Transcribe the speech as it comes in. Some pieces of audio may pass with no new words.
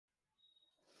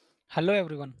Hello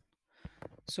everyone.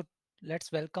 So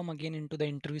let's welcome again into the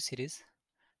interview series.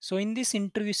 So in this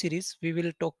interview series, we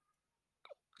will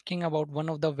talking about one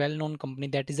of the well-known company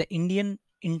that is an Indian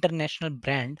international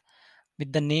brand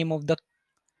with the name of the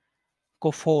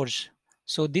Coforge.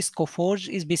 So this Coforge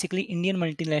is basically Indian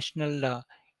multinational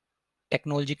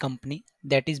technology company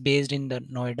that is based in the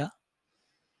Noida,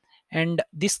 and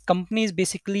this company is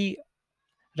basically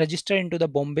registered into the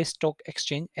Bombay Stock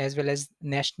Exchange as well as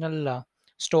National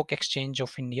Stock Exchange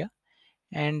of India,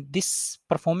 and this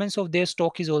performance of their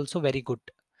stock is also very good.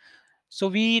 So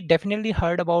we definitely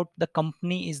heard about the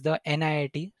company is the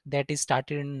NIIT that is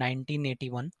started in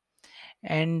 1981,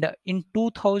 and in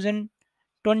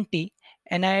 2020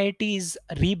 NIIT is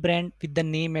rebrand with the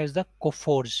name as the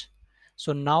Coforge.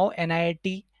 So now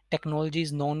NIIT technology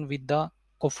is known with the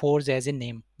Coforge as a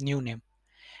new name.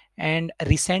 And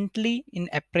recently in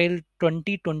April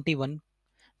 2021,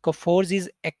 Coforge is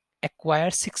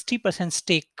acquired 60%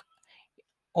 stake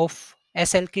of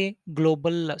SLK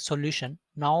Global Solution.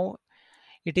 Now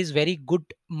it is very good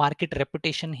market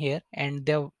reputation here, and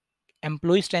the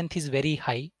employee strength is very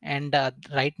high, and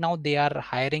right now they are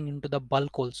hiring into the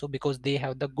bulk also because they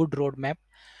have the good roadmap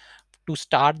to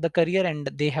start the career, and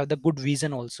they have the good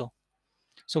vision also.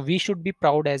 So we should be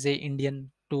proud as a Indian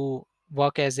to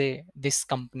work as a this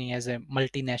company as a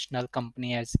multinational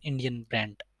company as Indian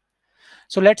brand.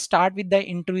 So let's start with the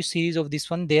interview series of this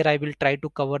one. There I will try to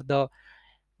cover the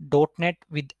 .NET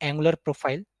with Angular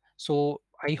profile. So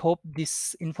I hope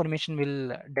this information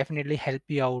will definitely help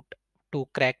you out to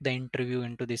crack the interview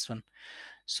into this one.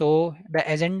 So the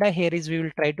agenda here is we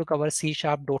will try to cover C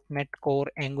Sharp, .NET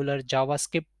Core, Angular,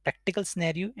 JavaScript, practical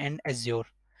scenario, and Azure.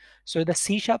 So the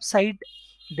C Sharp side,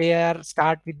 they are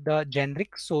start with the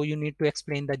generic. So you need to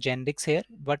explain the generics here.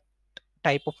 What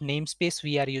type of namespace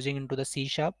we are using into the C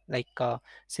Sharp, like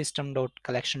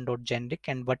system.collection.generic,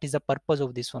 and what is the purpose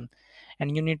of this one.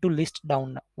 And you need to list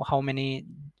down how many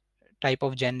type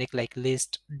of generic like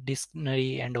list,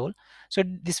 dictionary, and all. So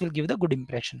this will give the good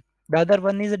impression. The other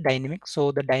one is a dynamic.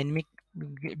 So the dynamic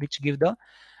which give the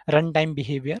runtime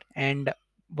behavior, and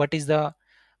what is the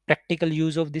practical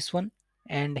use of this one.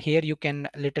 And here you can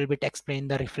a little bit explain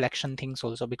the reflection things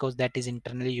also because that is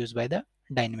internally used by the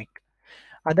dynamic.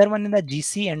 Other one in the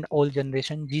GC and all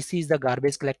generation. GC is the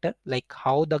garbage collector, like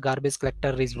how the garbage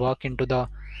collector is work into the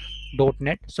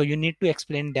 .NET. So you need to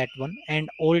explain that one. And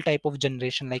all type of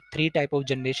generation, like three type of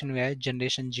generation, where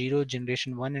generation 0,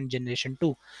 generation 1, and generation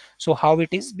 2. So how it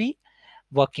is be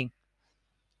working.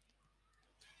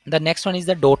 The next one is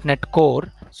the .NET Core.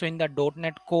 So in the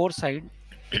 .NET Core side,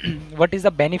 what is the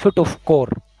benefit of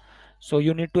core? So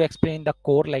you need to explain the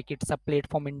core, like it's a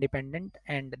platform independent,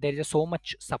 and there is so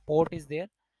much support is there,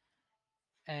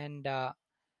 and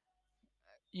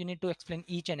you need to explain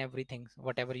each and everything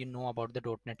whatever you know about the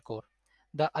 .NET Core.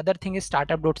 The other thing is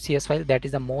startup.cs file. That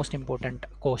is the most important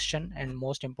question and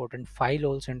most important file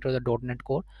also into the .NET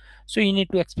Core. So you need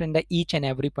to explain the each and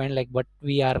every point, like what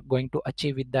we are going to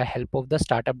achieve with the help of the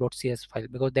startup.cs file,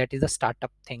 because that is the startup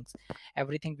things.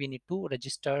 Everything we need to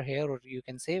register here, or you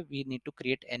can say we need to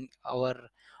create our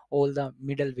all the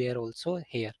middleware also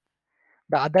here.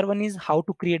 The other one is how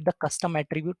to create the custom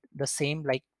attribute. The same,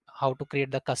 like how to create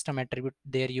the custom attribute.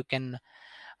 There you can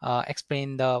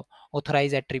explain the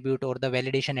authorize attribute or the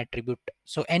validation attribute.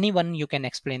 So anyone you can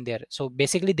explain there. So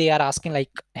basically they are asking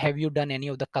like, have you done any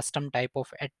of the custom type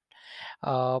of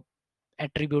uh,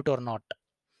 attribute or not.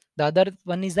 The other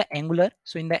one is the Angular.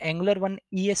 So in the Angular one,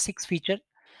 ES6 feature.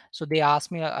 So they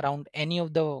ask me around any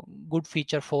of the good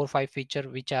feature, 4 or 5 feature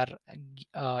which are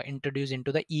introduced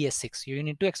into the ES6. You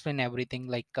need to explain everything,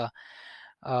 like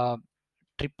uh,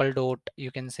 triple dot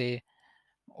you can say,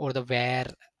 or the where,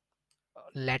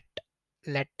 let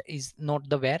let is not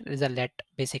the where, is a let,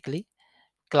 basically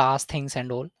class things and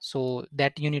all. So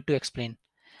that you need to explain.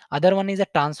 Other one is a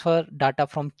transfer data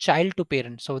from child to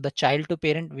parent. So the child to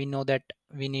parent, we know that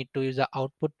we need to use the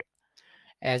output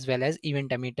as well as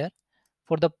event emitter.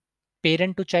 For the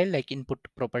parent to child, like input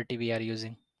property we are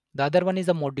using. The other one is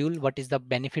a module. What is the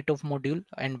benefit of module,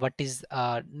 and what is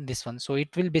this one? So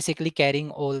it will basically carrying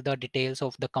all the details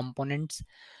of the components,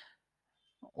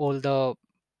 all the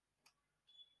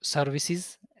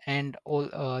services, and all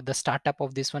the startup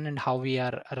of this one, and how we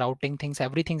are routing things,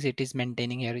 everything it is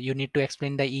maintaining here. You need to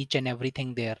explain the each and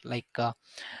everything there, like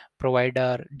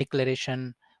provider,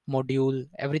 declaration, module,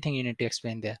 everything you need to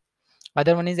explain there.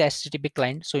 Other one is HTTP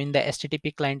client. So in the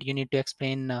HTTP client, you need to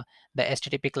explain the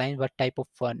HTTP client, what type of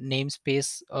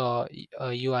namespace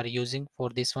you are using for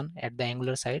this one at the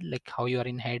Angular side, like how you are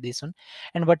inherit this one,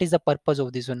 and what is the purpose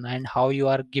of this one, and how you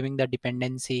are giving the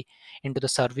dependency into the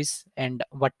service, and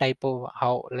what type of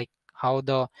how, like how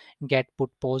the get, put,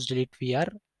 post, delete we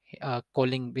are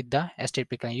calling with the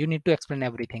HTTP client. You need to explain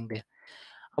everything there.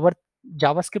 Our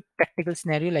JavaScript practical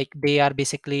scenario, like they are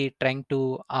basically trying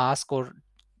to ask or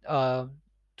uh,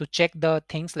 to check the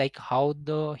things like how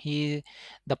the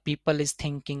people is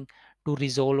thinking to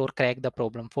resolve or crack the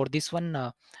problem. For this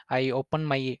one, I open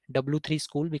my W3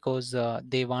 school because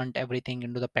they want everything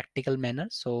into the practical manner.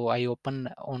 So I open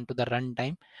onto the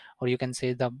runtime, or you can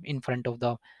say the in front of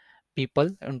the people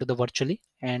into the virtually.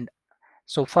 And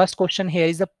so first question here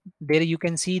is the, there you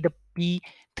can see the P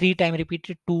 3 time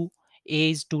repeated, 2 A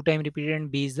is 2 time repeated,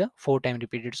 and B is the 4 time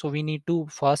repeated. So we need to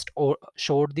first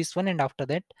short this one, and after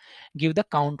that give the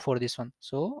count for this one.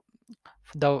 So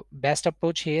the best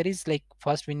approach here is like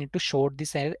first we need to short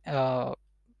this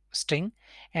string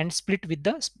and split with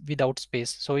the without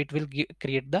space, so it will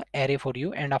create the array for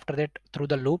you, and after that through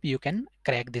the loop you can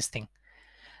crack this thing.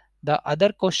 The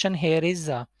other question here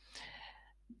is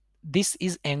this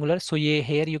is Angular, so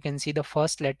here you can see the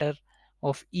first letter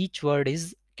of each word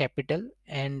is capital,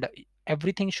 and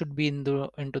everything should be into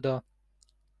the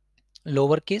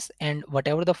lowercase, and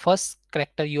whatever the first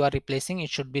character you are replacing, it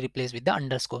should be replaced with the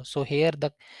underscore. So here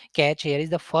the catch here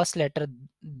is the first letter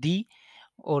D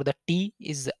or the T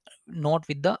is not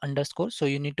with the underscore, so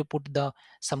you need to put the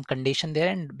some condition there,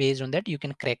 and based on that you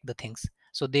can crack the things.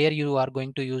 So there you are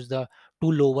going to use the two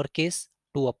lowercase,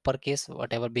 two uppercase,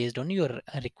 whatever based on your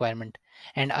requirement.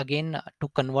 And again, to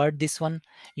convert this one,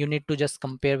 you need to just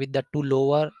compare with the two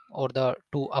lower or the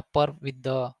two upper with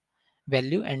the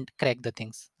value and crack the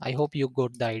things. I hope you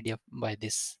got the idea by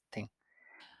this thing.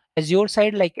 Azure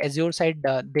side, like Azure side,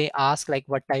 they ask like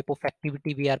what type of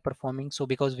activity we are performing. So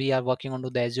because we are working onto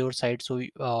the Azure side, so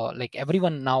like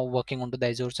everyone now working onto the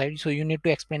Azure side, so you need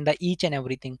to explain the each and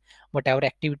everything, whatever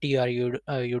activity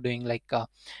you doing, like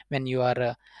when you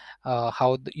are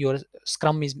how your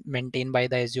Scrum is maintained by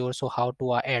the Azure, so how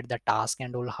to add the task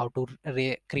and all, how to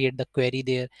create the query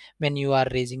there, when you are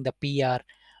raising the PR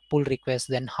pull request,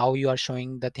 then how you are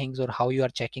showing the things or how you are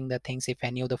checking the things if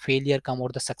any of the failure come or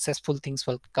the successful things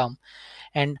will come,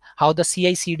 and how the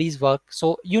CI/CDs work.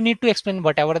 So you need to explain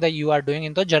whatever that you are doing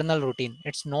in the journal routine.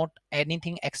 It's not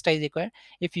anything extra is required.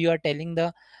 If you are telling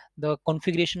the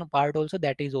configuration part also,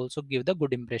 that is also give the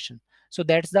good impression. So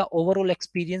that's the overall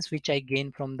experience which I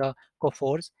gained from the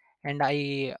Coforge, and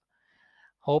I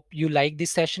hope you like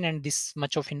this session and this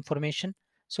much of information.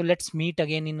 So let's meet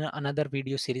again in another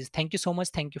video series. Thank you so much.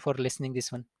 Thank you for listening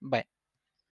this one. Bye.